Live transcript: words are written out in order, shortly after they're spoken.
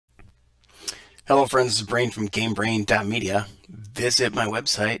Hello friends, this is Brain from GameBrain.media. Visit my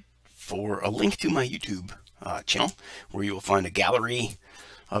website for a link to my YouTube channel where you will find a gallery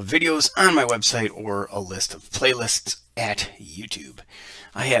of videos on my website or a list of playlists at YouTube.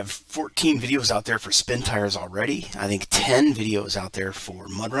 I have 14 videos out there for Spintires already. I think 10 videos out there for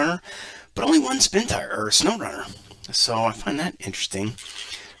Mudrunner, but only one Spintire or Snowrunner. So I find that interesting.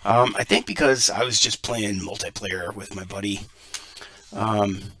 I think because I was just playing multiplayer with my buddy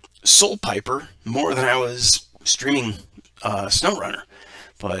Soul Piper more than I was streaming Snowrunner.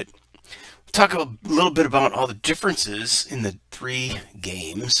 But talk a little bit about all the differences in the three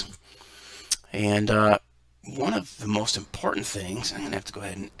games. And one of the most important things, I'm going to have to go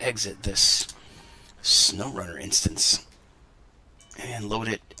ahead and exit this Snowrunner instance and load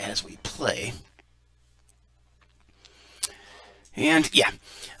it as we play. And yeah,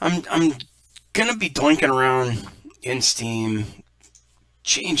 I'm going to be doinking around in Steam,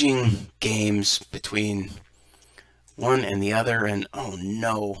 changing games between one and the other, and oh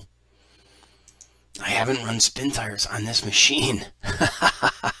no, I haven't run Spintires on this machine.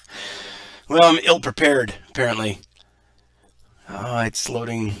 Well, I'm ill-prepared, apparently. It's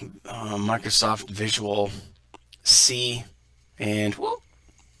loading Microsoft Visual C, and whoop,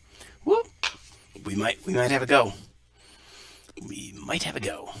 whoop, we might have a go. We might have a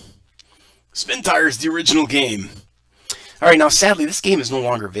go. Spintires, the original game. All right, now sadly, this game is no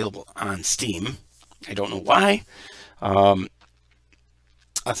longer available on Steam. I don't know why. I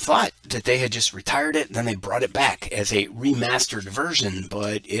thought that they had just retired it, then they brought it back as a remastered version,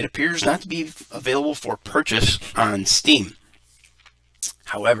 but it appears not to be available for purchase on Steam.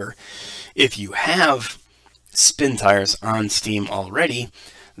 However, if you have Spintires on Steam already,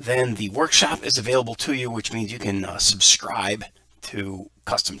 then the workshop is available to you, which means you can subscribe to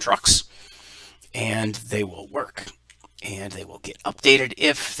custom trucks, and they will work. And they will get updated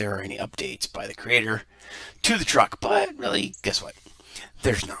if there are any updates by the creator to the truck. But really, guess what?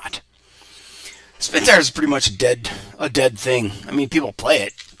 There's not. Spintires is pretty much a dead thing. I mean, people play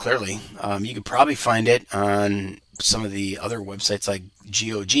it, clearly. You could probably find it on some of the other websites like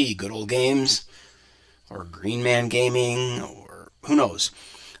GOG, Good Old Games, or Green Man Gaming, or who knows.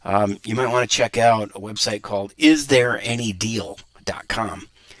 You might want to check out a website called isthereanydeal.com.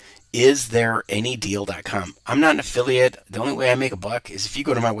 isthereanydeal.com. I'm not an affiliate. The only way I make a buck is if you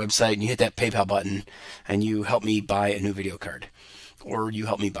go to my website and you hit that PayPal button and you help me buy a new video card, or you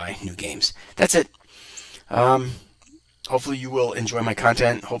help me buy new games. That's it. Hopefully you will enjoy my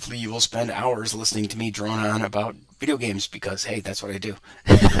content. Hopefully you will spend hours listening to me drone on about video games, because hey, that's what I do.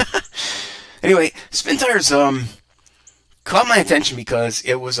 Anyway, Spintires caught my attention because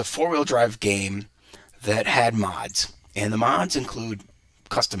it was a four-wheel drive game that had mods, and the mods include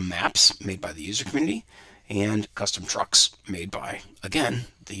custom maps made by the user community and custom trucks made by, again,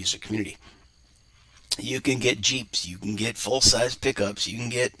 the user community. You can get Jeeps, you can get full-size pickups, you can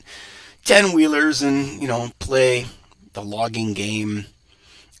get 10-wheelers and, you know, play the logging game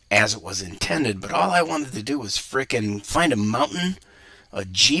as it was intended. But all I wanted to do was frickin' find a mountain, a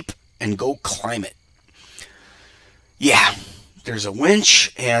Jeep, and go climb it. Yeah, there's a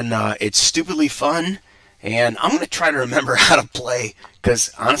winch, and it's stupidly fun. And I'm going to try to remember how to play,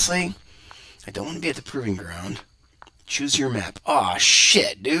 because honestly, I don't want to be at the proving ground. Choose your map. Aw,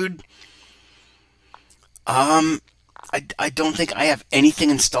 shit, dude. I don't think I have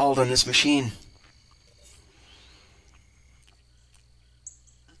anything installed on this machine.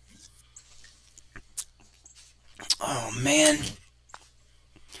 Oh, man.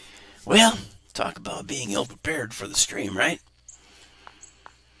 Well, talk about being ill-prepared for the stream, right?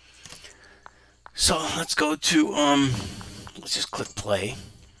 So let's go to, let's just click play.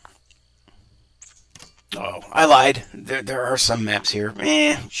 Oh, I lied. There are some maps here.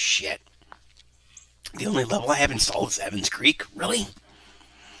 Shit. The only level I have installed is Evans Creek. Really?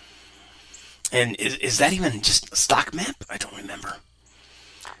 And is that even just a stock map? I don't remember.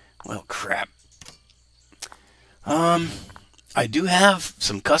 Well, crap. I do have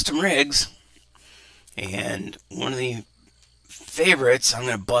some custom rigs, and one of the favorites I'm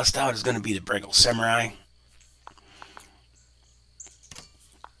going to bust out is going to be the Bregel Samurai.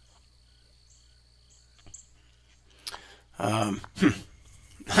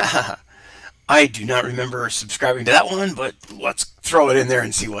 I do not remember subscribing to that one, but let's throw it in there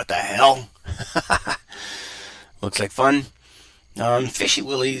and see what the hell. Looks like fun. Fishy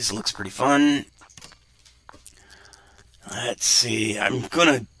Willies looks pretty fun. Let's see. I'm going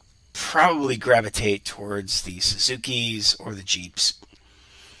to probably gravitate towards the Suzukis or the Jeeps.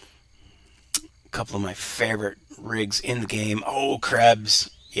 A couple of my favorite rigs in the game. Oh, Krebs.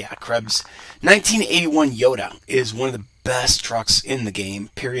 Yeah, Krebs. 1981 Yoda is one of the best trucks in the game,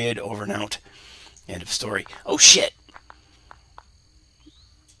 period, over and out. End of story. Oh, shit.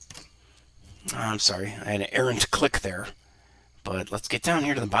 I'm sorry. I had an errant click there. But let's get down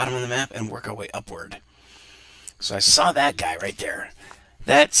here to the bottom of the map and work our way upward. So I saw that guy right there.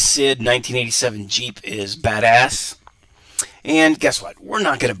 That Sid 1987 Jeep is badass. And guess what? We're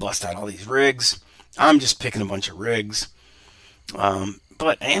not going to bust out all these rigs. I'm just picking a bunch of rigs.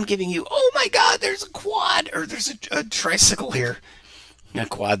 But I am giving you... Oh my god, there's a quad! Or there's a tricycle here. A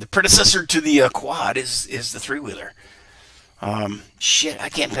quad. The predecessor to the quad is the three-wheeler. Shit, I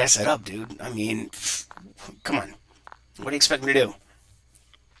can't pass that up, dude. I mean, come on. What do you expect me to do?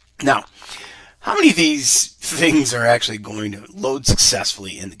 Now, how many of these things are actually going to load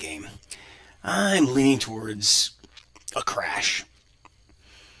successfully in the game? I'm leaning towards a crash.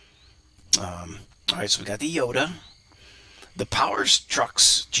 Alright, so we got the Yoda. The Powers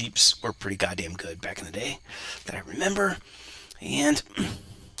trucks, Jeeps, were pretty goddamn good back in the day that I remember. And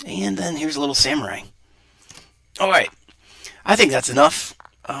then here's a little samurai. Alright, I think that's enough.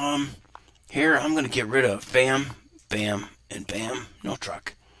 Here, I'm going to get rid of bam, bam, and bam. No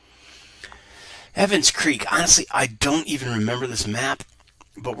truck. Evans Creek. Honestly, I don't even remember this map.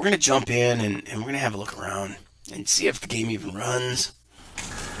 But we're going to jump in and we're going to have a look around and see if the game even runs.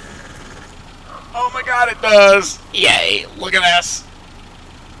 Oh my god, it does! Yay! Look at this!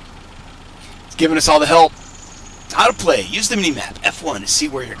 It's giving us all the help. How to play. Use the mini-map F1 to see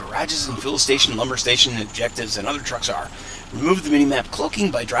where your garages and fuel station, lumber station, objectives, and other trucks are. Remove the mini-map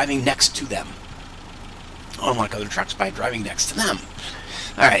cloaking by driving next to them. Unlock other trucks by driving next to them.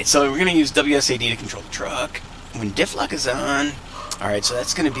 Alright, so we're going to use WSAD to control the truck. When diff lock is on... Alright, so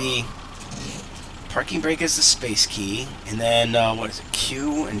that's going to be... Parking brake is the space key. And then, what is it?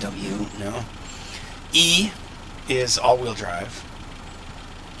 Q and W? No. E is all-wheel drive.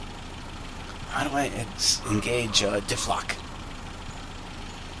 How do I engage diff lock?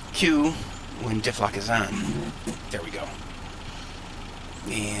 Q when diff lock is on. There we go.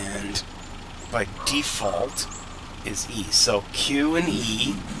 And by default is E. So Q and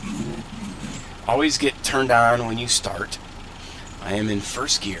E always get turned on when you start. I am in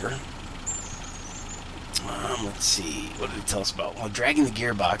first gear. Let's see. What did it tell us about? While dragging the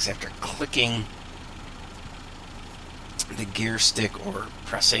gearbox after clicking the gear stick or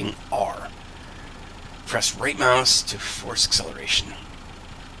pressing R. Press right mouse to force acceleration.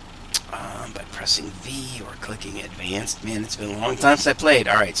 By pressing V or clicking advanced. Man, it's been a long time since I played.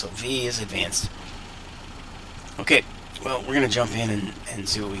 Alright, so V is advanced. Okay, well, we're going to jump in and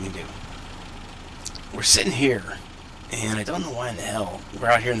see what we can do. We're sitting here, and I don't know why in the hell. We're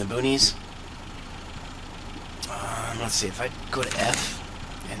out here in the boonies. Let's see, if I go to F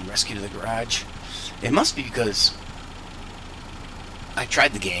and rescue to the garage, it must be because I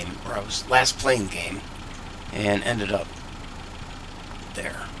tried the game, or I was last playing the game, and ended up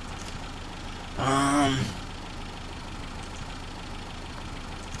there.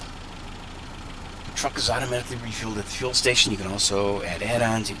 The truck is automatically refueled at the fuel station. You can also add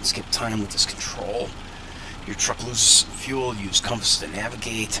add-ons. You can skip time with this control. Your truck loses fuel. Use compass to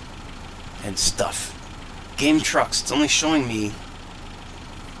navigate and stuff. Game trucks. It's only showing me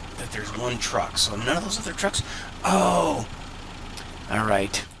that there's one truck, so none of those other trucks. Oh, all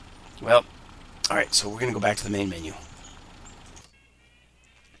right. Well, all right. So we're gonna go back to the main menu.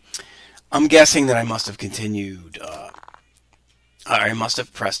 I'm guessing that I must have continued. I must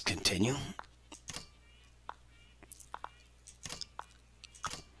have pressed continue.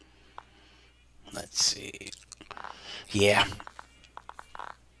 Let's see. Yeah.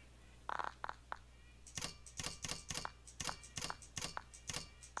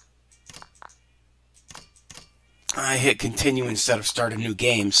 I hit continue instead of start a new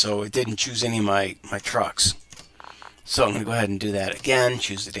game, so it didn't choose any of my trucks. So I'm going to go ahead and do that again.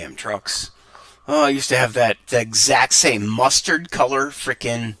 Choose the damn trucks. Oh, I used to have the exact same mustard color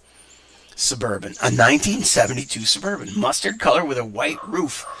frickin' Suburban. A 1972 Suburban. Mustard color with a white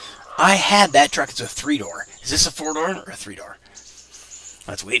roof. I had that truck. It's a 3-door. Is this a 4-door or a 3-door?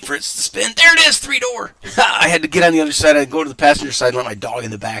 Let's wait for it to spin. There it is, 3-door. I had to get on the other side. I'd go to the passenger side and let my dog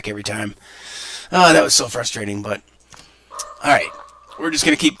in the back every time. Oh, that was so frustrating, but... Alright, we're just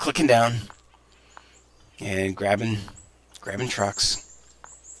going to keep clicking down and grabbing trucks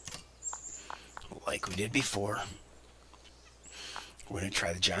like we did before. We're going to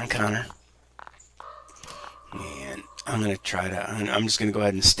try the John Connor. And I'm going to try to... I'm just going to go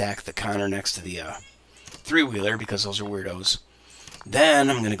ahead and stack the Connor next to the three-wheeler because those are weirdos. Then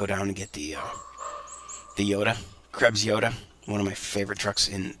I'm going to go down and get the Yoda. Krebs Yoda. One of my favorite trucks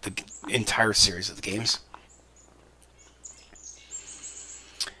in the entire series of the games.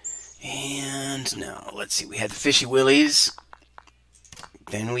 And now, let's see. We had the Fishy Willies.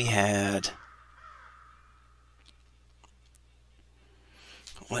 Then we had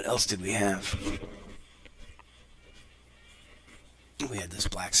What else did we have? We had this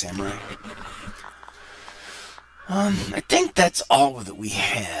Black Samurai. I think that's all that we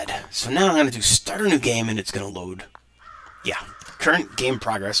had. So now I'm going to do start a new game, and it's going to load. Yeah, current game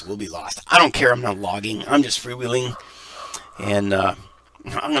progress will be lost. I don't care. I'm not logging. I'm just freewheeling. And I'm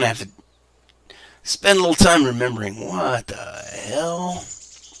going to have to spend a little time remembering what the hell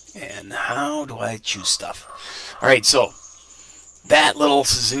and how do I choose stuff. All right, so that little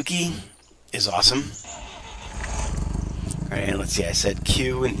Suzuki is awesome. All right, let's see. I said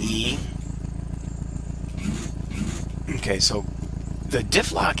Q and E. Okay, so the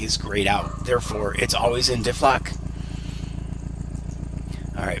diff lock is grayed out. Therefore, it's always in diff lock.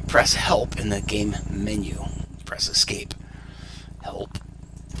 All right, press help in the game menu. Press escape. Help.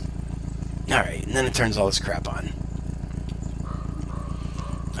 All right, and then it turns all this crap on.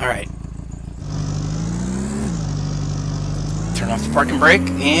 All right. Turn off the parking brake,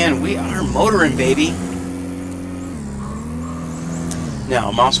 and we are motoring, baby.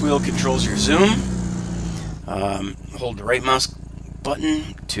 Now, mouse wheel controls your zoom. Hold the right mouse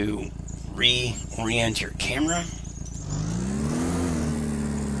button to reorient your camera.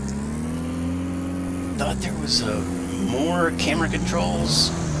 Thought there was more camera controls.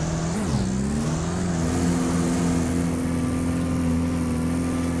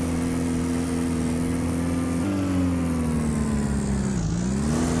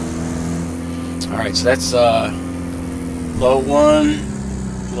 Alright, so that's low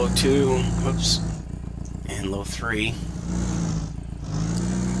 1, low 2, whoops, and low 3.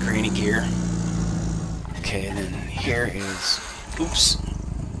 Granny gear. Okay, and then here is, oops,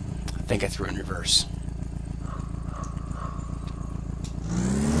 I think I threw it in reverse.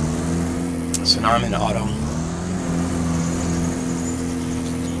 So now I'm in auto.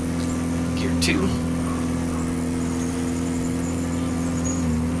 Gear 2.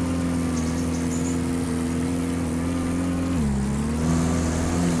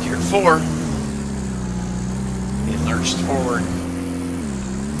 Gear 4. It lurched forward.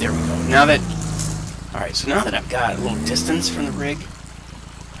 There we go. Now that, alright, so now that I've got a little distance from the rig,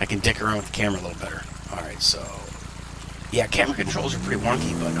 I can dick around with the camera a little better. Alright, so, yeah, camera controls are pretty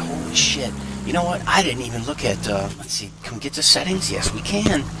wonky, but holy shit. You know what? I didn't even look at, let's see, can we get to settings? Yes, we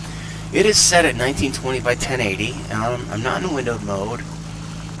can. It is set at 1920 by 1080. I'm not in windowed mode.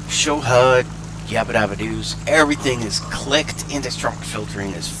 Show HUD, yabba dabba doos. Everything is clicked. Anti-stroke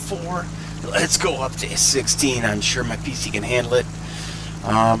filtering is 4. Let's go up to 16. I'm sure my PC can handle it.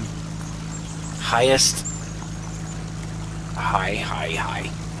 Highest. High.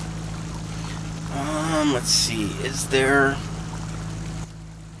 Let's see. Is there,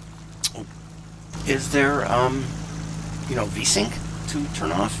 you know, VSync to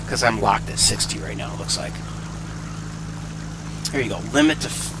turn off? Because I'm locked at 60 right now, it looks like. There you go. Limit to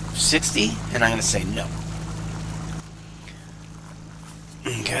 60, and I'm going to say no.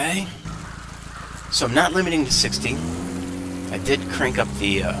 Okay. So I'm not limiting to 60. I did crank up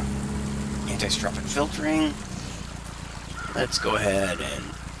the anti-strophic filtering. Let's go ahead and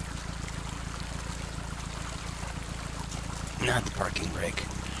not the parking brake.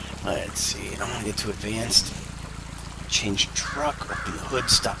 Let's see. I don't want to get too advanced. Change truck. Open the hood.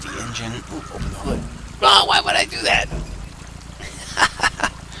 Stop the engine. Ooh, open the hood. Oh, why would I do that?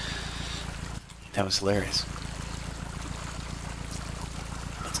 That was hilarious.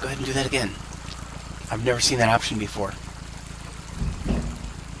 Let's go ahead and do that again. I've never seen that option before.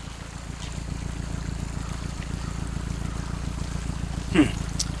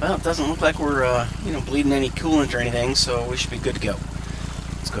 Well, it doesn't look like we're, you know, bleeding any coolant or anything, so we should be good to go.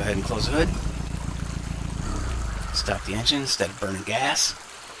 Let's go ahead and close the hood. Stop the engine instead of burning gas.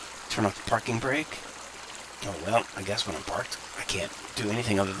 Turn off the parking brake. Oh, well, I guess when I'm parked, I can't do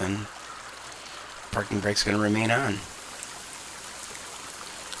anything other than parking brake's going to remain on.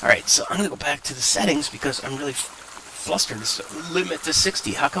 Alright, so I'm going to go back to the settings because I'm really flustered. This limit to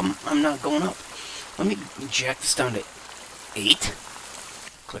 60. How come I'm not going up? Let me jack this down to 8.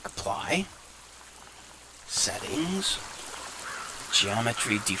 Click apply. Settings.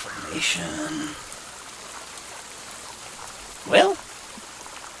 Geometry deformation. Well,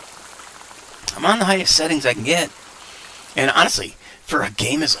 I'm on the highest settings I can get. And honestly, for a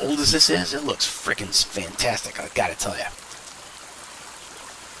game as old as this is, it looks freaking fantastic, I gotta tell you.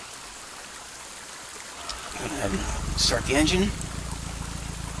 Go ahead and start the engine.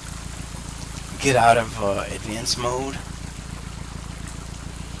 Get out of advanced mode.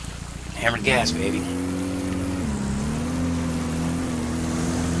 Hammer the gas, baby.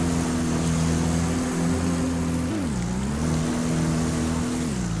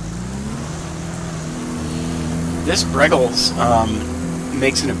 This Breggles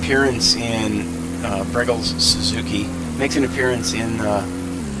makes an appearance in Bregel's Suzuki. Makes an appearance in, I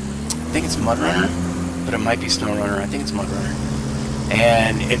think it's Mudrunner, but it might be Snowrunner. I think it's Mudrunner.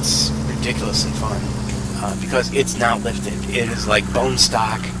 And it's ridiculous and fun because it's not lifted. It is like bone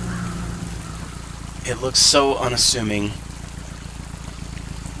stock. It looks so unassuming.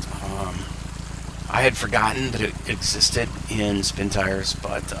 I had forgotten that it existed in Spintires,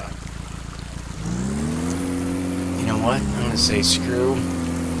 but you know what? I'm going to say screw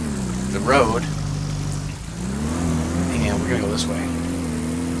the road, and we're going to go this way.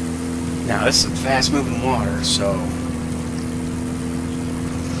 Now, this is fast-moving water, so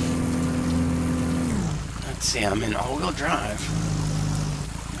let's see, I'm in all-wheel drive.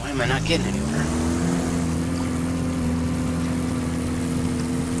 Why am I not getting anywhere?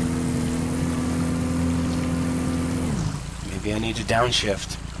 Maybe I need to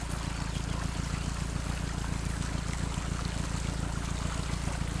downshift.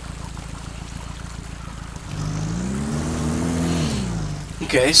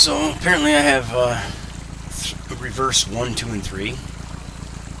 Okay, so apparently I have reverse 1, 2, and 3.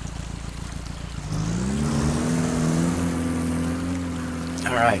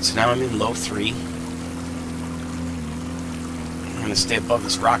 Alright, so now I'm in low 3. I'm going to stay above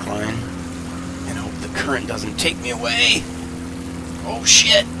this rock line and hope the current doesn't take me away. Oh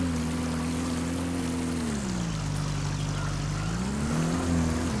shit!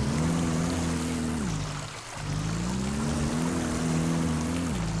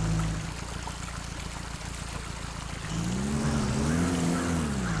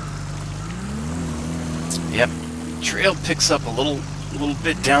 Yep, trail picks up a little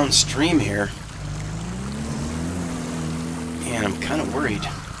bit downstream here, and I'm kind of worried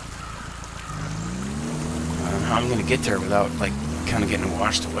on how I'm going to get there without like kind of getting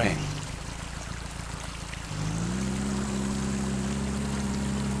washed away.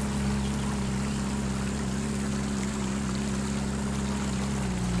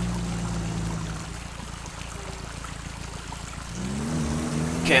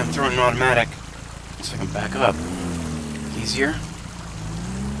 Okay, I'm throwing an automatic so I can back up easier.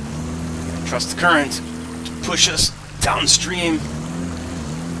 Trust the current to push us downstream,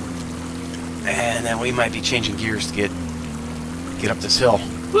 and then we might be changing gears to get up this hill.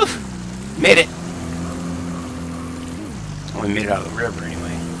 Woo! Made it! Oh, we made it out of the river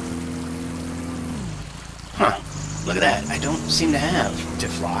anyway. Huh. Look at that. I don't seem to have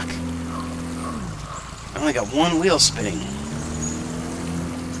diff lock. I only got one wheel spinning.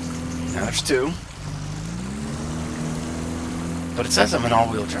 Now there's 2. But it says I'm in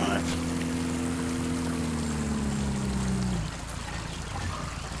all-wheel drive.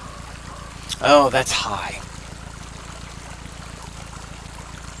 Oh, that's high.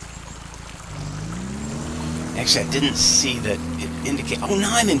 Actually, I didn't see that it indicated. Oh,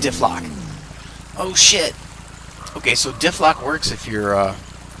 now I'm in diff lock. Oh, shit. Okay, so diff lock works if you're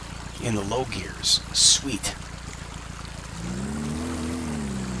in the low gears. Sweet.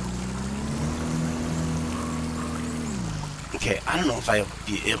 Okay, I don't know if I'll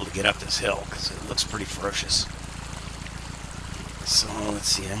be able to get up this hill because it looks pretty ferocious. So, let's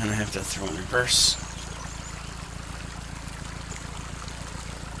see. I'm going to have to throw in reverse.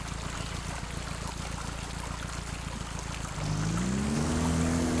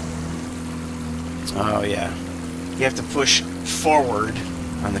 Oh yeah, you have to push forward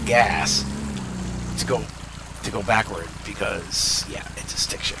on the gas to go backward because yeah, it's a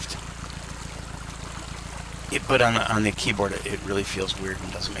stick shift. But on the keyboard, it really feels weird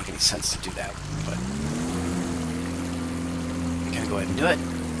and doesn't make any sense to do that. But I'm gonna go ahead and do it,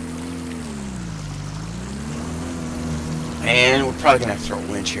 and we're probably gonna have to throw a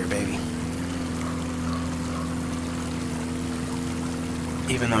winch here, baby.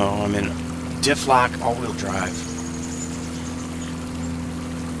 Even though I'm in diff lock, all-wheel drive.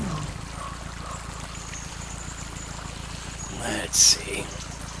 Let's see.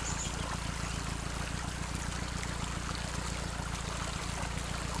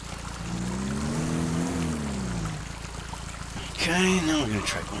 Okay, now we're going to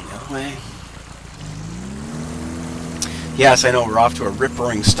try going the other way. Yes, I know we're off to a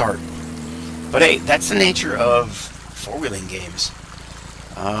rip-roaring start. But hey, that's the nature of four-wheeling games.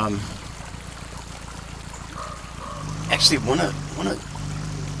 Actually, one of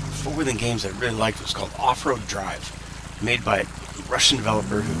four-wheeling games I really liked was called Off-Road Drive, made by a Russian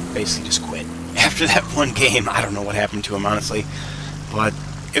developer who basically just quit. After that one game, I don't know what happened to him, honestly, but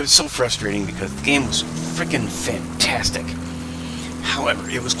it was so frustrating because the game was freaking fantastic. However,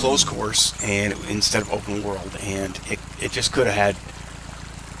 it was closed course and instead of open world, and it just could have had,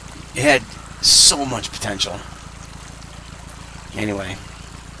 it had so much potential. Anyway,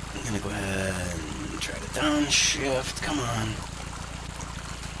 I'm gonna go ahead and try to downshift. Come on.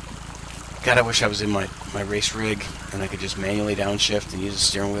 God, I wish I was in my race rig and I could just manually downshift and use the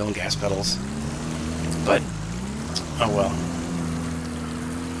steering wheel and gas pedals. But, oh well.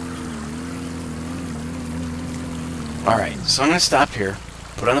 Alright, so I'm going to stop here,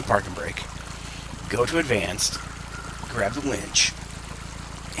 put on the parking brake, go to advanced, grab the winch,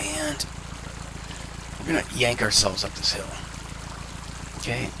 and we're going to yank ourselves up this hill.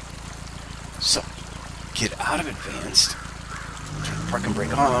 Okay? So, get out of advanced, turn the parking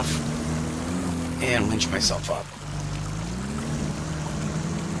brake off, and winch myself up.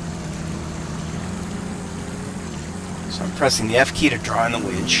 So I'm pressing the F key to draw in the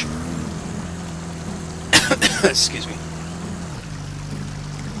winch. Excuse me.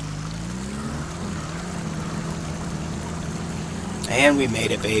 And we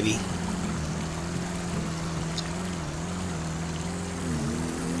made it, baby.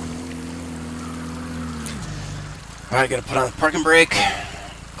 Alright, gotta put on the parking brake.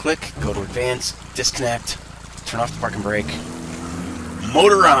 Click, go to advance, disconnect, turn off the parking brake.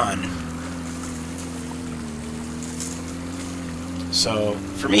 Motor on! So,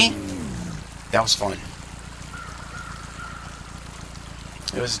 for me, that was fun.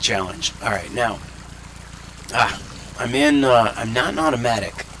 It was a challenge. Alright, now, I'm not in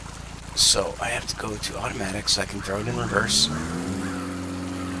automatic, so I have to go to automatic so I can throw it in reverse.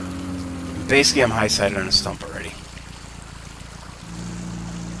 Basically, I'm high-sided on a stump already.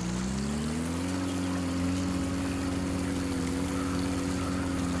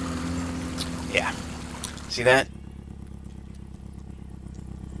 Yeah. See that?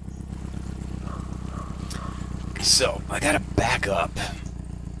 So, I gotta back up.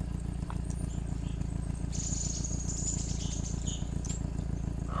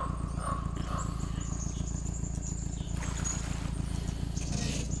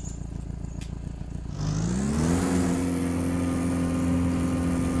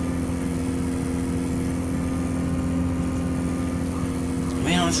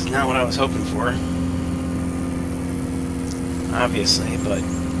 Well, this is not what I was hoping for. Obviously, but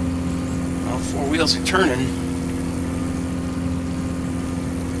all four wheels are turning.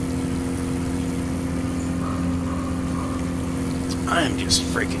 I'm just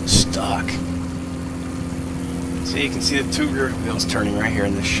freaking stuck. So you can see the two rear wheels turning right here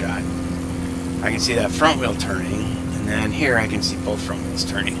in this shot. I can see that front wheel turning, and then here I can see both front wheels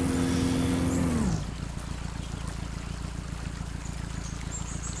turning.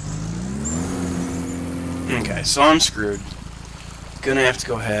 Okay, so I'm screwed. Gonna have to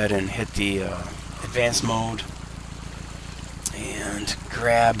go ahead and hit the advanced mode and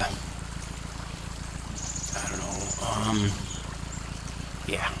grab, I don't know,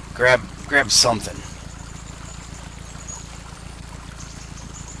 yeah, grab something.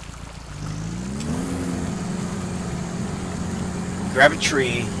 Grab a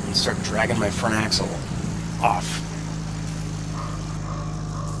tree and start dragging my front axle off.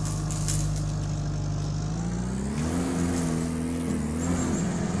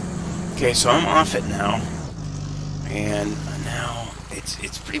 Okay, so I'm off it now, and now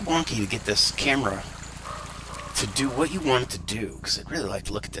it's pretty wonky to get this camera to do what you want it to do, because I'd really like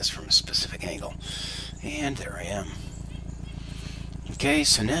to look at this from a specific angle. And there I am. Okay,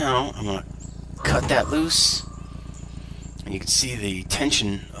 so now I'm going to cut that loose, and you can see the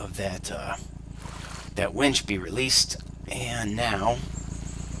tension of that that winch be released. And now,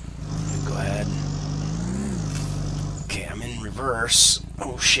 go ahead. Okay, I'm in reverse.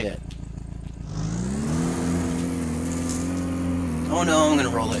 Oh shit. Oh no, I'm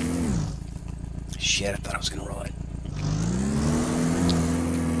gonna roll it. Shit, I thought I was gonna roll it.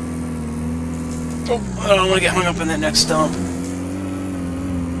 Oh, I don't want to get hung up in that next stump.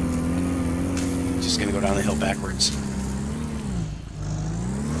 Just gonna go down the hill backwards.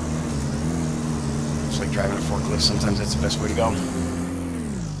 It's like driving a forklift. Sometimes that's the best way to go.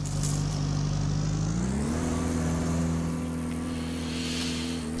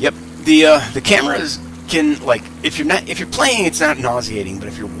 Yep, the cameras can, like, if you're playing, it's not nauseating, but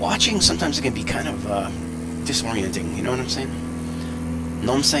if you're watching, sometimes it can be kind of disorienting. You know what I'm saying?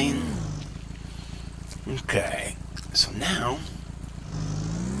 Know what I'm saying? Okay, so now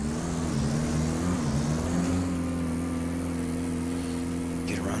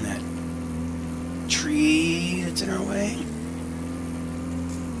get around that tree that's in our way.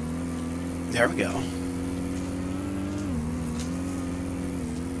 There we go.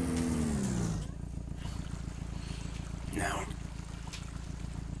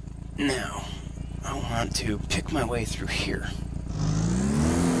 Now, I want to pick my way through here. I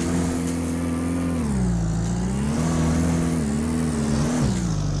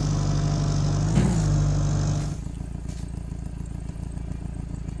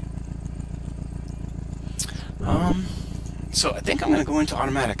So I think I'm going to go into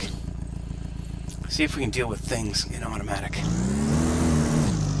automatic. See if we can deal with things in automatic.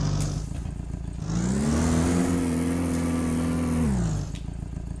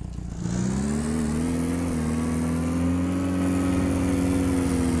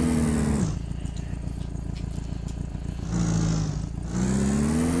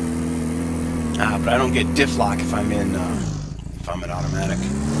 But I don't get diff lock if I'm in automatic.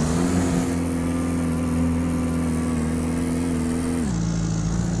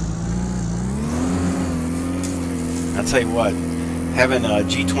 I'll tell you what, having a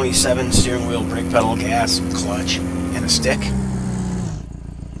G27 steering wheel, brake pedal, gas, clutch, and a stick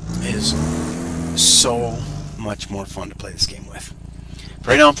is so much more fun to play this game with.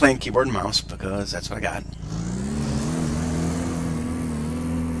 Right now I'm playing keyboard and mouse because that's what I got.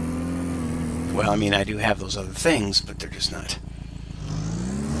 Well, I mean, I do have those other things, but they're just not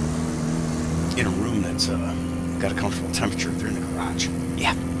in a room that's got a comfortable temperature. They're in the garage.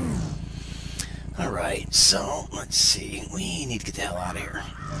 Yeah. Alright, so let's see. We need to get the hell out of here.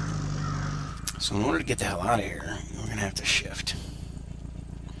 So in order to get the hell out of here, we're going to have to shift.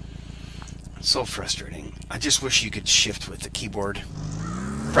 It's so frustrating. I just wish you could shift with the keyboard.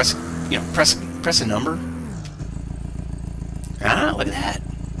 Press a number. Ah, look at that.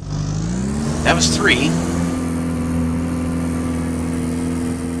 That was 3.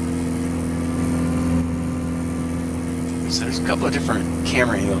 So there's a couple of different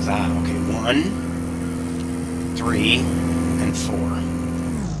camera angles. Ah, okay. 1, 3, and 4.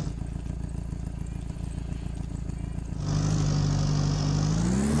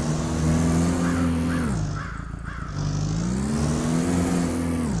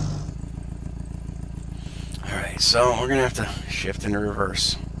 Alright, so we're going to have to shift into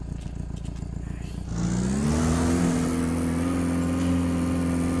reverse.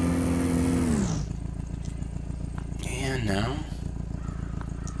 Now,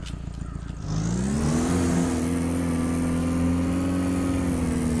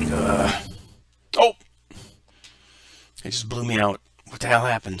 oh, it just blew me out. What the hell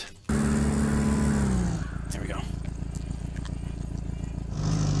happened? There we go.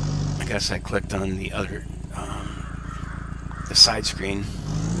 I guess I clicked on the other, the side screen.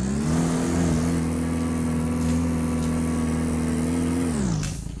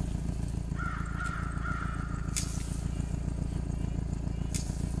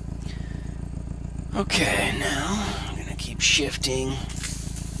 Okay, now I'm going to keep shifting.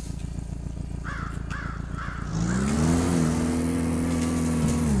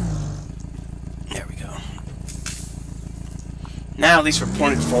 There we go. Now at least we're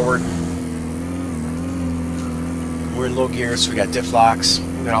pointed forward. We're in low gear, so we got diff locks,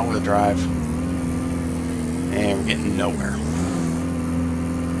 we got all-wheel drive, and we're getting nowhere.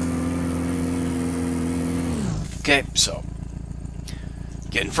 Okay, so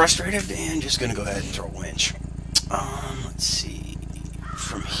getting frustrated and just gonna go ahead and throw a winch. Let's see,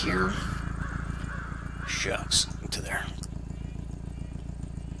 from here, shucks, to there.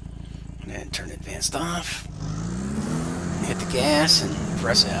 And then turn advanced off, hit the gas and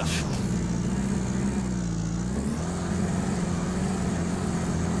press F.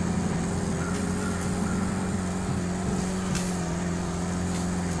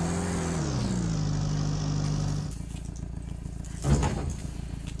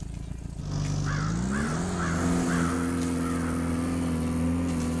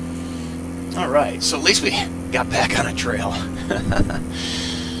 Alright, so at least we got back on a trail.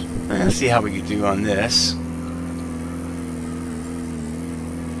 Let's see how we can do on this.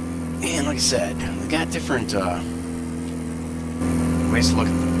 And like I said, we got different ways to look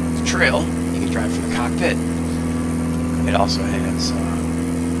at the trail. You can drive from the cockpit. It also has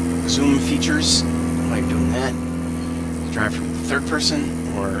zoom features while you're doing that. You can drive from the third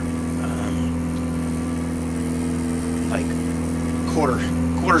person or like quarter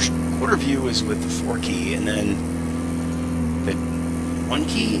view is with the 4 key, and then the 1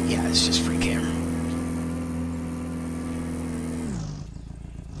 key, yeah, it's just free camera.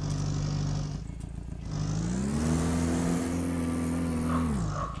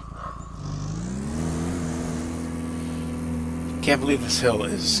 Can't believe this hill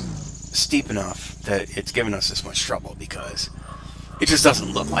is steep enough that it's given us this much trouble, because it just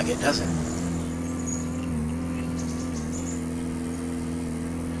doesn't look like it, does it?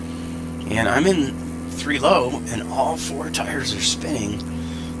 And I'm in 3 low, and all 4 tires are spinning,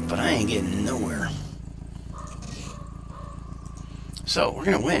 but I ain't getting nowhere. So we're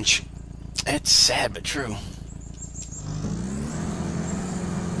gonna winch. It's sad but true.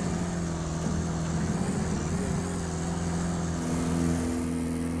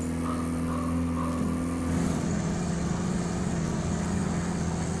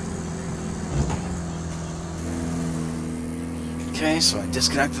 Okay, so I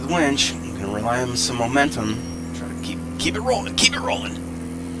disconnected the winch. I'm gonna rely on some momentum. Try to keep it rolling. Keep it rolling.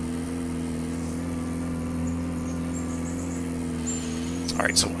 All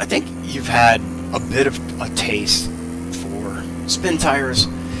right, so I think you've had a bit of a taste for Spintires.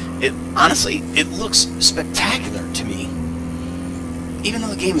 It honestly, it looks spectacular to me. Even though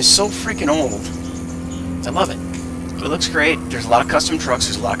the game is so freaking old, I love it. It looks great. There's a lot of custom trucks.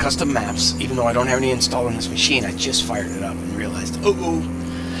 There's a lot of custom maps. Even though I don't have any installed on this machine, I just fired it up and realized, uh-oh,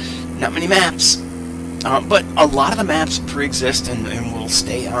 not many maps. But a lot of the maps pre-exist and will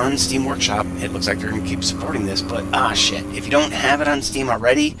stay on Steam Workshop. It looks like they're going to keep supporting this, but shit. If you don't have it on Steam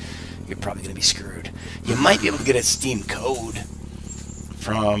already, you're probably going to be screwed. You might be able to get a Steam code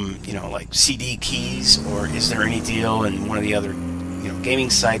from, you know, like CD Keys, or Is There Any Deal, and one of the other, you know,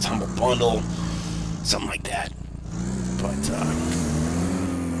 gaming sites, Humble Bundle, something like that. But,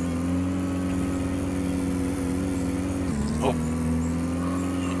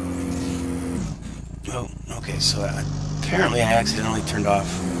 oh, okay, so apparently I accidentally turned off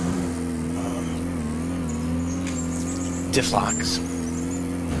diff locks,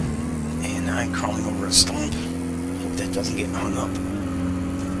 and now I'm crawling over a stump. Hope that doesn't get hung up.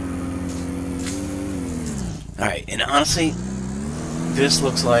 Alright, and honestly, this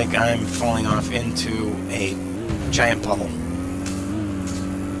looks like I'm falling off into a giant puddle.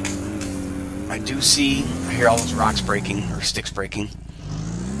 I do see, I hear all those rocks breaking, or sticks breaking.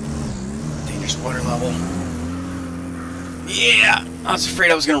 Dangerous water level. Yeah! I was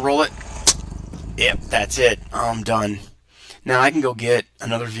afraid I was going to roll it. Yep, that's it. I'm done. Now I can go get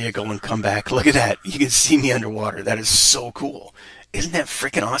another vehicle and come back. Look at that. You can see me underwater. That is so cool. Isn't that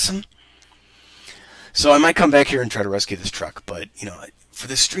freaking awesome? So I might come back here and try to rescue this truck, but, you know, for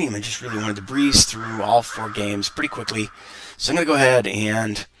this stream, I just really wanted to breeze through all 4 games pretty quickly. So I'm going to go ahead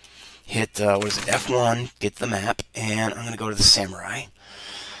and hit, what is it, F1, get the map, and I'm going to go to the Samurai.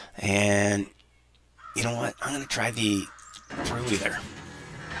 And, you know what, I'm going to try the three-wheeler.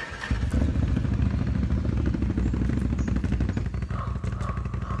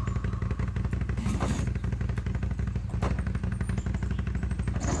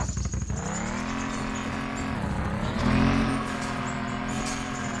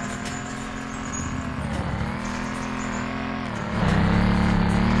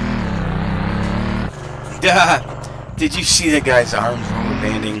 Did you see the guy's arms rubber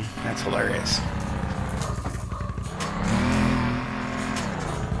banding? That's hilarious.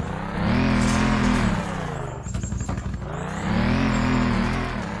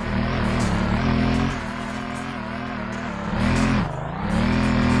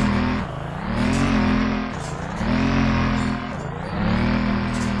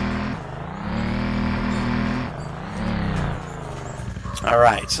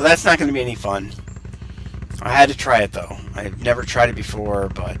 Alright, so that's not going to be any fun. I had to try it though. I've never tried it before,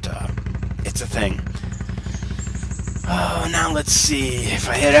 but it's a thing. Oh, now let's see. If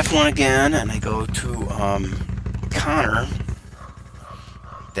I hit F1 again and I go to Connor,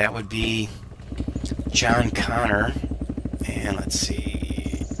 that would be John Connor. And let's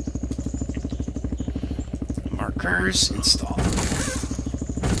see. Markers, install.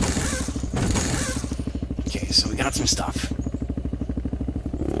 Okay, so we got some stuff.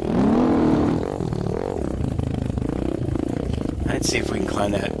 Let's see if we can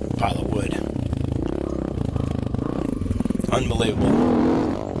climb that pile of wood. Unbelievable.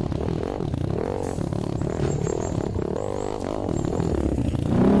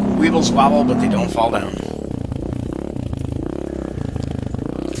 Weebles wobble, but they don't fall down.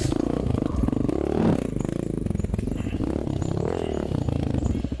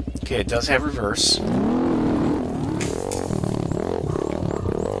 Okay, it does have reverse.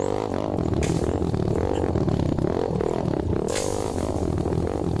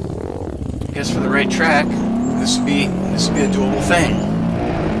 I guess for the right track, this would be a doable thing.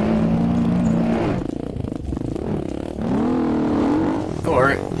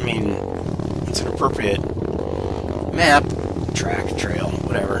 Or, I mean, it's an appropriate map, track, trail,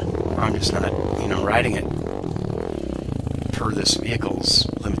 whatever. I'm just not, you know, riding it per this vehicle's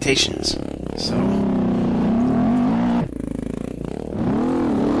limitations. So,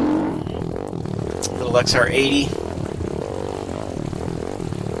 little XR80.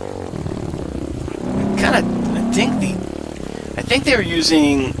 I think they were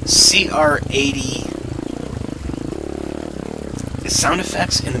using CR80 sound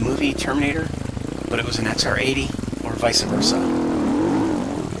effects in the movie Terminator, but it was an XR80, or vice versa.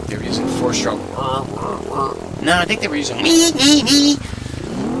 They were using 4-stroke. No, I think they were using me.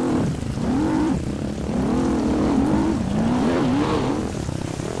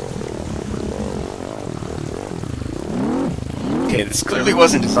 Okay, Okay, this clearly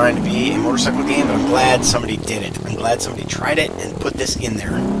wasn't designed to be a motorcycle game, but I'm glad somebody did it. I'm glad somebody tried it and put this in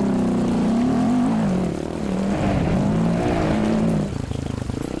there.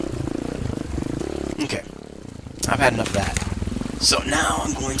 Okay, I've had enough of that. So now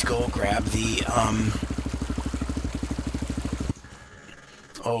I'm going to go grab the,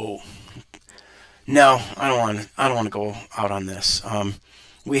 oh, no, I don't want to go out on this.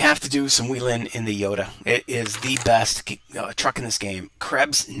 We have to do some wheeling in the Yoda. It is the best truck in this game.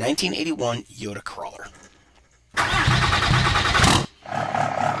 Krebs 1981 Yoda Crawler.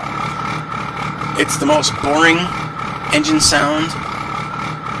 It's the most boring engine sound,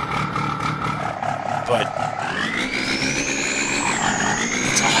 but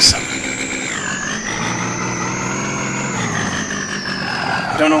it's awesome.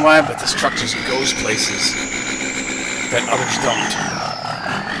 I don't know why, but this truck just goes places that others don't.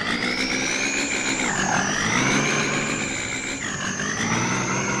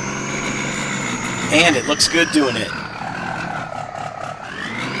 And it looks good doing it.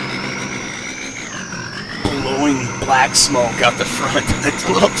 Blowing black smoke out the front. It's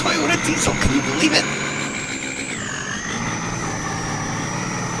a little Toyota diesel, can you believe it?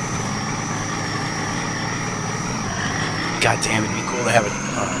 God damn, it'd be cool to have a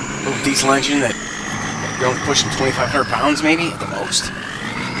little diesel engine that you're only pushing 2,500 pounds maybe at the most.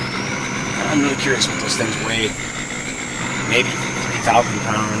 I'm really curious what those things weigh. Maybe 3,000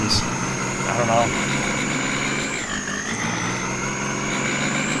 pounds. I don't know.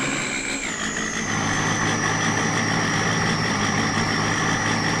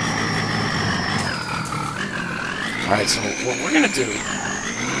 Alright, so what we're going to do...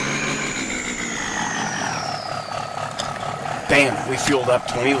 Bam! We fueled up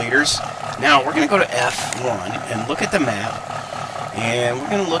 20 liters. Now we're going to go to F1 and look at the map. And we're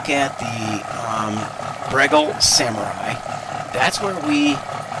going to look at the Bregel Samurai. That's where we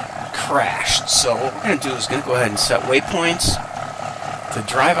crashed. So what we're going to do is going to go ahead and set waypoints to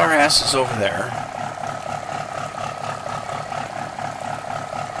drive our asses over there.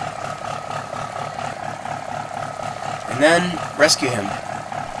 And then rescue him.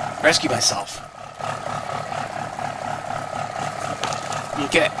 Rescue myself.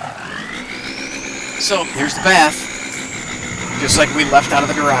 Okay. So here's the path. Just like we left out of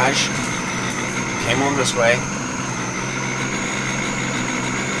the garage. Came over this way.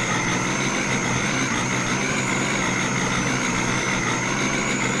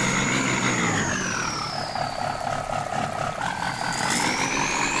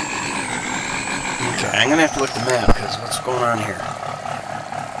 I'm gonna have to look at the map because what's going on here?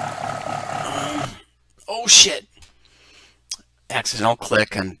 Oh shit! Accidental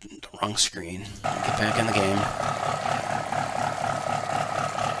click on the wrong screen. Get back in the game.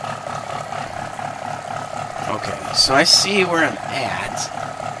 Okay, so I see where I'm at.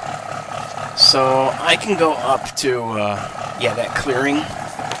 So I can go up to yeah, that clearing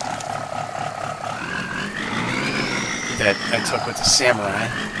that I took with the Samurai.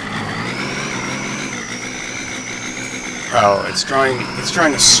 Oh, it's drawing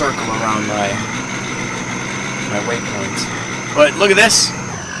a circle around my waypoint. But look at this.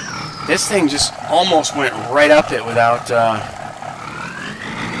 This thing just almost went right up it without the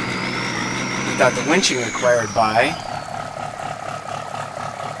winching required by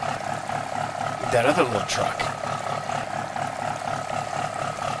that other little truck.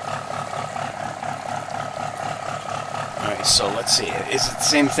 Alright, so let's see. Is it the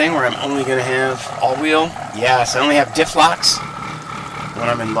same thing where I'm only going to have all-wheel? Yes, I only have diff locks when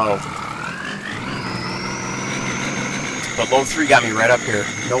I'm in low. But low 3 got me right up here.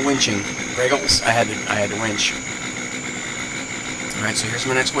 No winching. Regals, I had to winch. Alright, so here's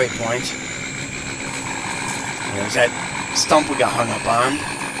my next waypoint. There's that stump we got hung up on.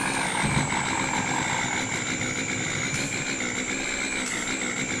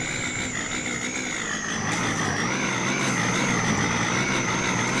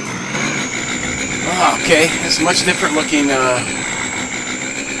 Okay, it's a much different looking, what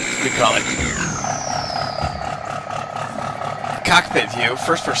do you call it? Cockpit view,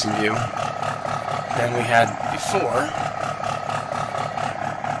 first person view, than we had before.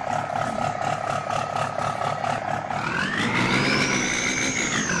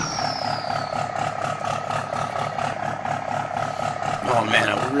 Oh man,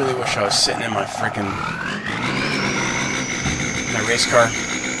 I really wish I was sitting in my frickin' race car.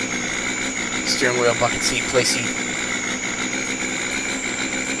 Steering wheel, bucket seat, play seat.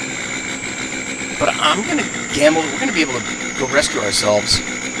 But I'm gonna gamble. We're gonna be able to go rescue ourselves.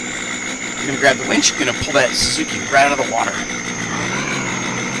 We're gonna grab the winch. We're gonna pull that Suzuki right out of the water.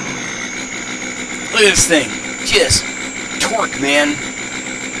 Look at this thing, just torque, man.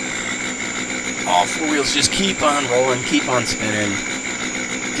 All four wheels just keep on rolling, keep on spinning,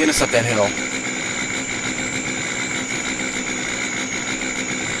 getting us up that hill.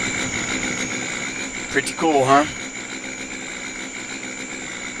 Pretty cool, huh?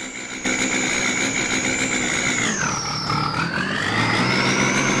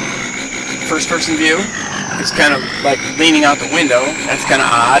 First person view is kind of like leaning out the window. That's kind of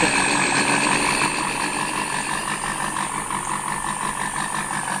odd.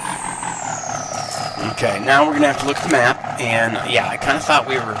 Okay, now we're gonna have to look at the map, and yeah, I kind of thought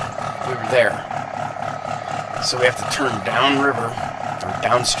we were there. So we have to turn downriver or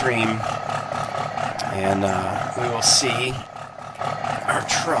downstream, and we will see our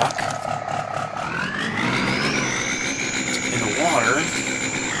truck in the water.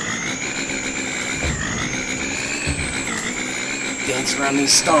 Dance around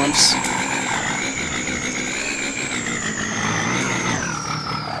these stumps.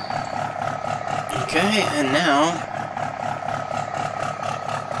 Okay, and now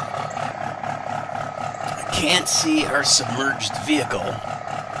I can't see our submerged vehicle,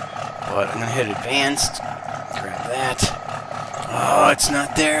 but I'm gonna hit advanced, grab that. Oh, it's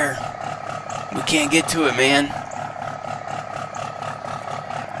not there. We can't get to it, man.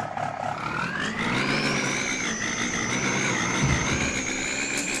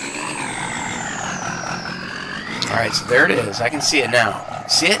 Alright, so there it is. I can see it now.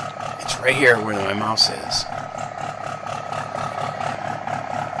 See it? It's right here where my mouse is.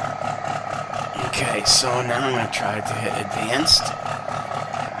 Okay, so now I'm going to try to hit advanced.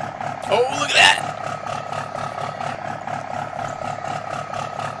 Oh, look at that!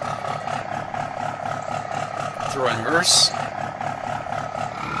 Throw in reverse.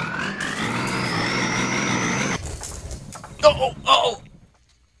 Uh-oh, uh-oh!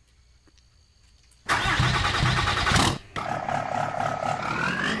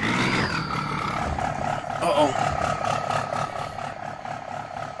 Uh-oh.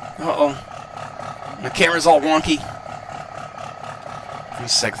 Uh-oh. The camera's all wonky. Let me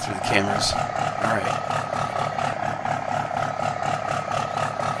cycle through the cameras. Alright.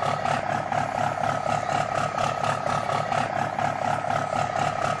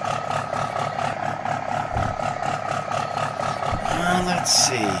 Let's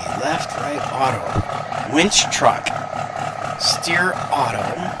see. Left, right, auto. Winch truck. Steer auto.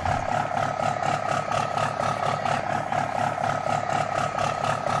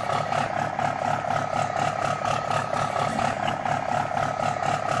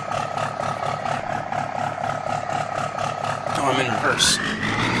 Oh, I'm in reverse.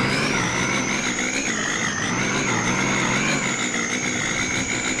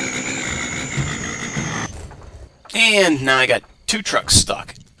 And now I got two trucks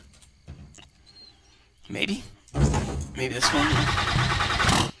stuck. Maybe? Maybe this one?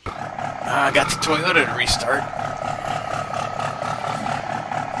 I got the Toyota to restart.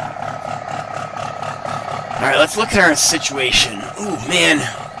 Alright, let's look at our situation. Ooh, man.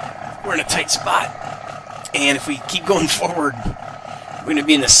 We're in a tight spot. And if we keep going forward, we're going to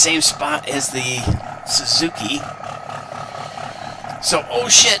be in the same spot as the Suzuki. So, oh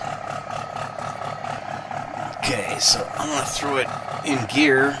shit! Okay, so I'm going to throw it in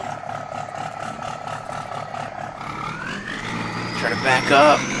gear. Try to back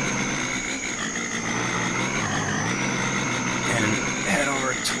up. And head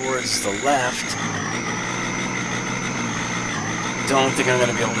over towards the left. Don't think I'm going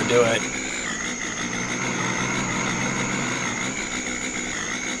to be able to do it.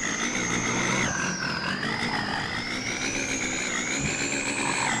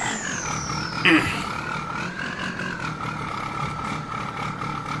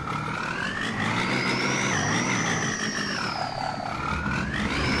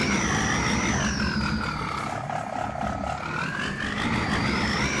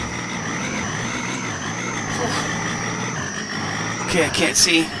 Okay, I can't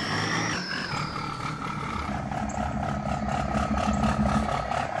see.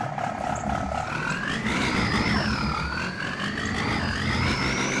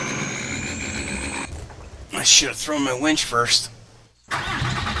 I should have thrown my winch first.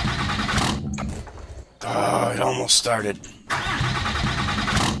 Oh, it almost started.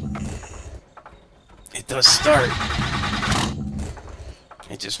 It does start.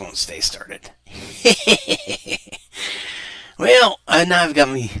 It just won't stay started. Well, now I've got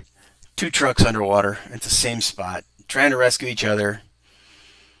me two trucks underwater at the same spot, trying to rescue each other.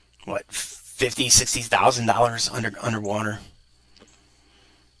 What, $50,000, $60,000 underwater?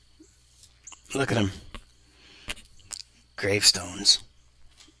 Look at them. Gravestones.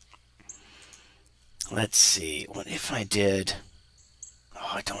 Let's see. What if I did...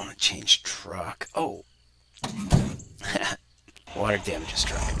 Oh, I don't want to change truck. Oh. Water damages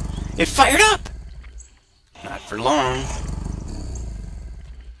truck. It fired up! Not for long.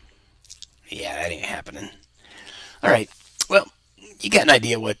 Yeah, that ain't happening. Alright. Well, you got an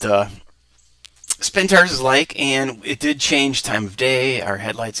idea what Spintires is like, and it did change time of day. Our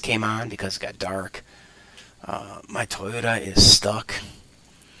headlights came on because it got dark. My Toyota is stuck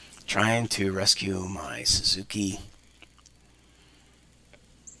trying to rescue my Suzuki,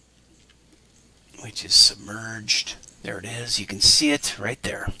 which is submerged. There it is. You can see it right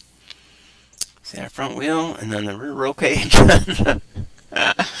there. See that front wheel and then the rear roll cage.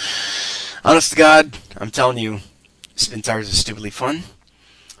 Honest to God, I'm telling you, Spintires is stupidly fun.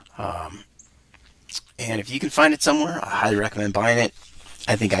 And if you can find it somewhere, I highly recommend buying it.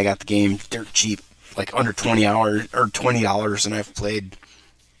 I think I got the game dirt cheap, like under 20 hours or $20, and I've played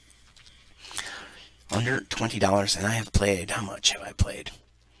under $20, and I have played. How much have I played?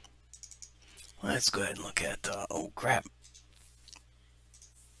 Let's go ahead and look at. Oh crap!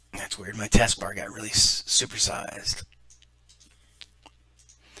 That's weird. My taskbar got really supersized.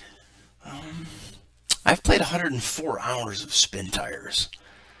 I've played 104 hours of Spintires.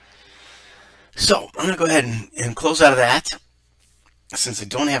 So, I'm going to go ahead and close out of that, since I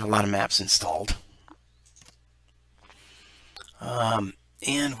don't have a lot of maps installed.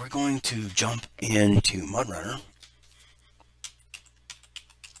 And we're going to jump into Mudrunner.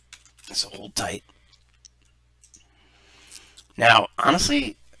 So hold tight. Now,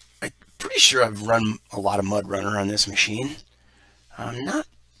 honestly, I'm pretty sure I've run a lot of Mudrunner on this machine. I'm not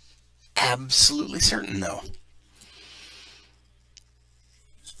absolutely certain, though.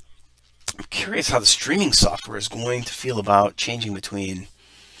 I'm curious how the streaming software is going to feel about changing between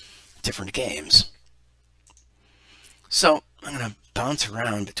different games. So, I'm going to bounce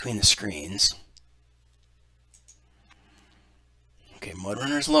around between the screens. Okay,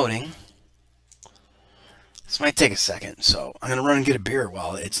 Mudrunner's loading. This might take a second, so I'm going to run and get a beer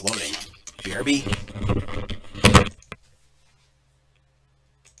while it's loading. BRB.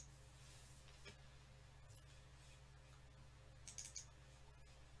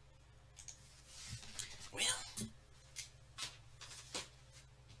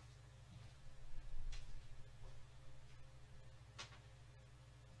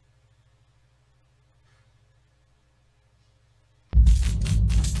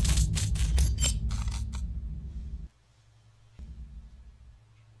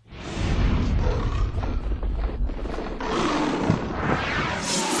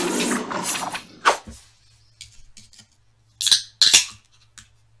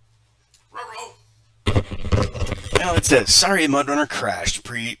 Well, it says, sorry Mudrunner crashed.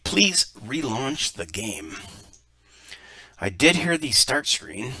 Please relaunch the game. I did hear the start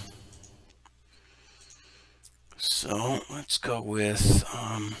screen. So let's go with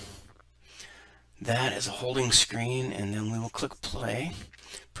that as a holding screen, and then we will click play.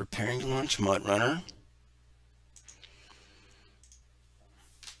 Preparing to launch Mudrunner.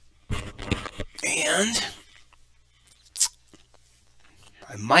 And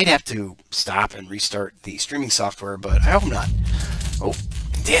I might have to stop and restart the streaming software, but I hope not. Oh,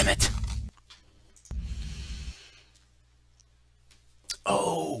 damn it.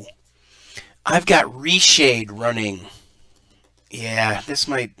 Oh, I've got Reshade running. Yeah, this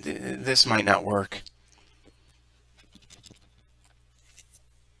might not work.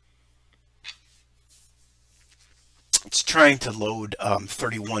 It's trying to load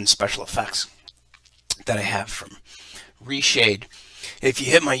 31 special effects that I have from Reshade. If you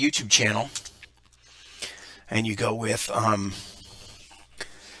hit my YouTube channel and you go with oh,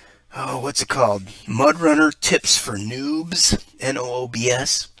 what's it called? Mudrunner Tips for Noobs,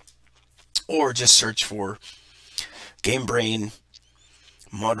 N-O-O-B-S, or just search for GameBrain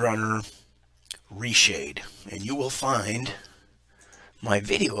Mudrunner Reshade, and you will find my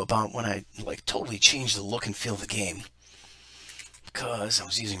video about when I totally changed the look and feel of the game because I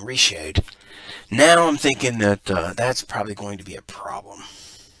was using Reshade. Now I'm thinking that that's probably going to be a problem.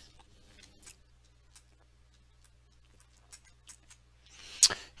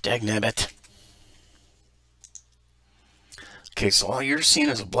 Dagnabbit. Okay, so all you're seeing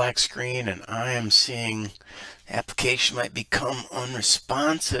is a black screen, and I am seeing the application might become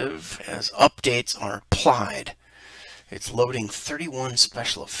unresponsive as updates are applied. It's loading 31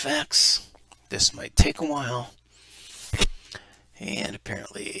 special effects. This might take a while. And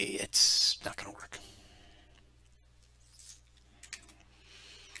apparently it's not going to work.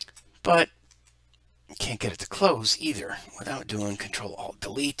 But you can't get it to close either without doing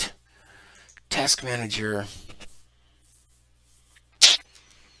Control-Alt-Delete. Task Manager.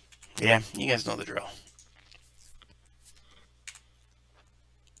 Yeah, you guys know the drill.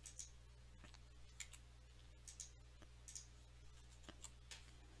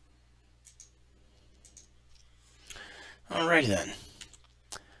 Alrighty then.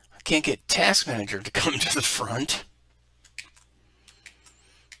 I can't get Task Manager to come to the front.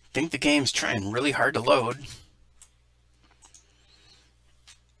 Think the game's trying really hard to load.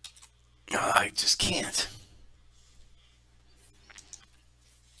 Oh, I just can't.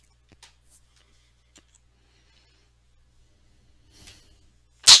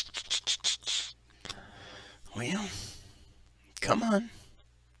 Well, come on.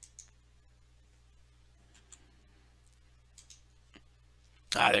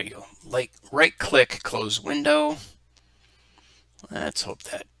 Ah, there you go. Like, right-click, close window. Let's hope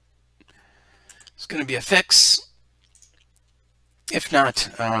that it's going to be a fix. If not,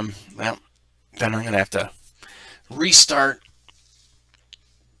 well, then I'm going to have to restart.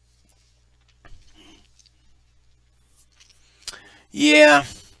 Yeah,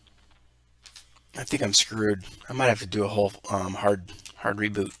 I think I'm screwed. I might have to do a whole hard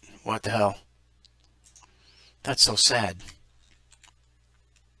reboot. What the hell? That's so sad.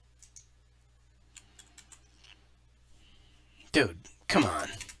 Dude, come on.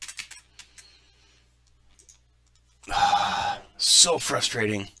 So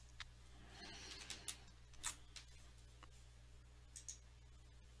frustrating.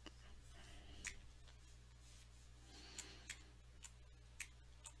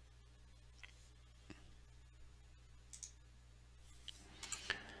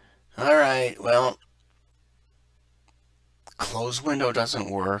 All right, well, close window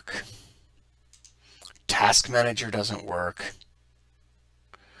doesn't work. Task Manager doesn't work.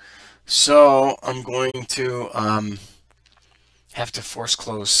 So I'm going to have to force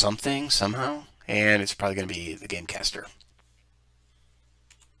close something somehow, and it's probably going to be the Gamecaster.